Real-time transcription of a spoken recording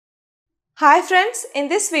Hi friends, in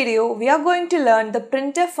this video we are going to learn the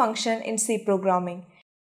printf function in C programming.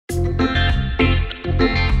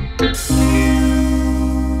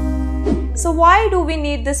 So why do we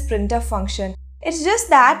need this printf function? It's just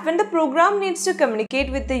that when the program needs to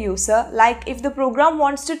communicate with the user, like if the program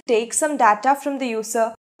wants to take some data from the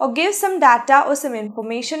user or give some data or some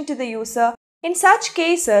information to the user, in such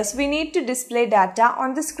cases we need to display data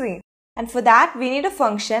on the screen. And for that we need a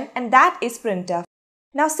function, and that is printf.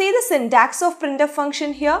 Now see the syntax of printf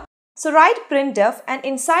function here. So write printf, and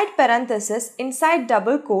inside parenthesis, inside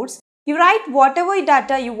double quotes, you write whatever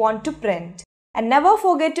data you want to print. And never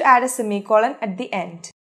forget to add a semicolon at the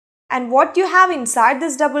end. And what you have inside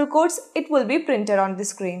this double quotes, it will be printed on the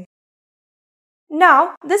screen.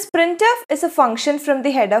 Now this printf is a function from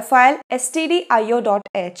the header file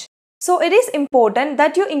stdio.h. So it is important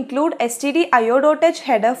that you include stdio.h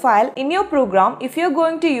header file in your program if you are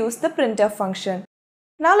going to use the printf function.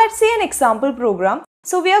 Now let's see an example program.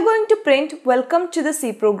 So we are going to print welcome to the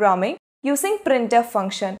C programming using printf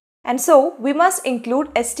function. And so we must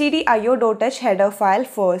include stdio.h header file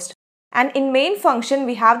first. And in main function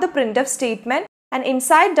we have the printf statement, and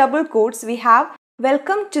inside double quotes we have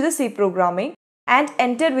welcome to the C programming and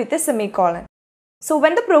entered with a semicolon. So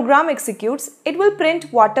when the program executes, it will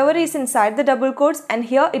print whatever is inside the double quotes, and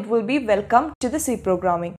here it will be welcome to the C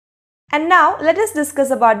programming. And now let us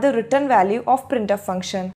discuss about the return value of printf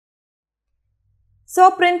function.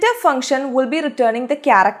 So printf function will be returning the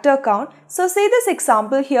character count. So see this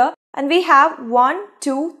example here, and we have 1,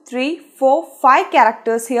 2, 3, 4, 5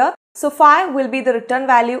 characters here. So 5 will be the return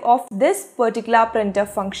value of this particular printf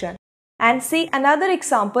function. And see another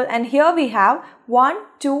example, and here we have 1,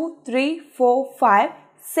 2, 3, 4, 5,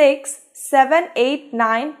 6, 7, 8,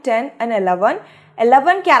 9, 10 and 11.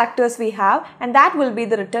 11 characters we have, and that will be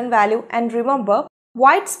the return value. And remember,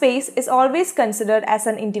 white space is always considered as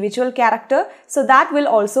an individual character, so that will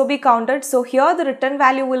also be counted. So here the return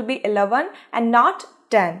value will be 11 and not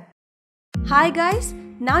 10. Hi guys,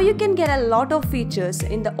 now you can get a lot of features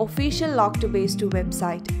in the official Log2Base2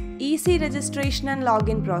 website. Easy registration and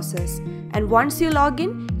login process. And once you log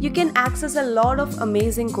in, you can access a lot of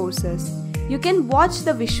amazing courses. You can watch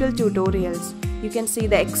the visual tutorials. You can see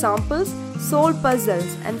the examples, solve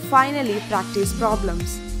puzzles, and finally practice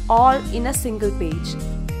problems, all in a single page.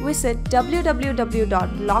 Visit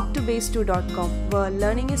www.log2base2.com, where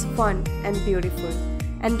learning is fun and beautiful.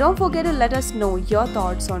 And don't forget to let us know your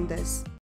thoughts on this.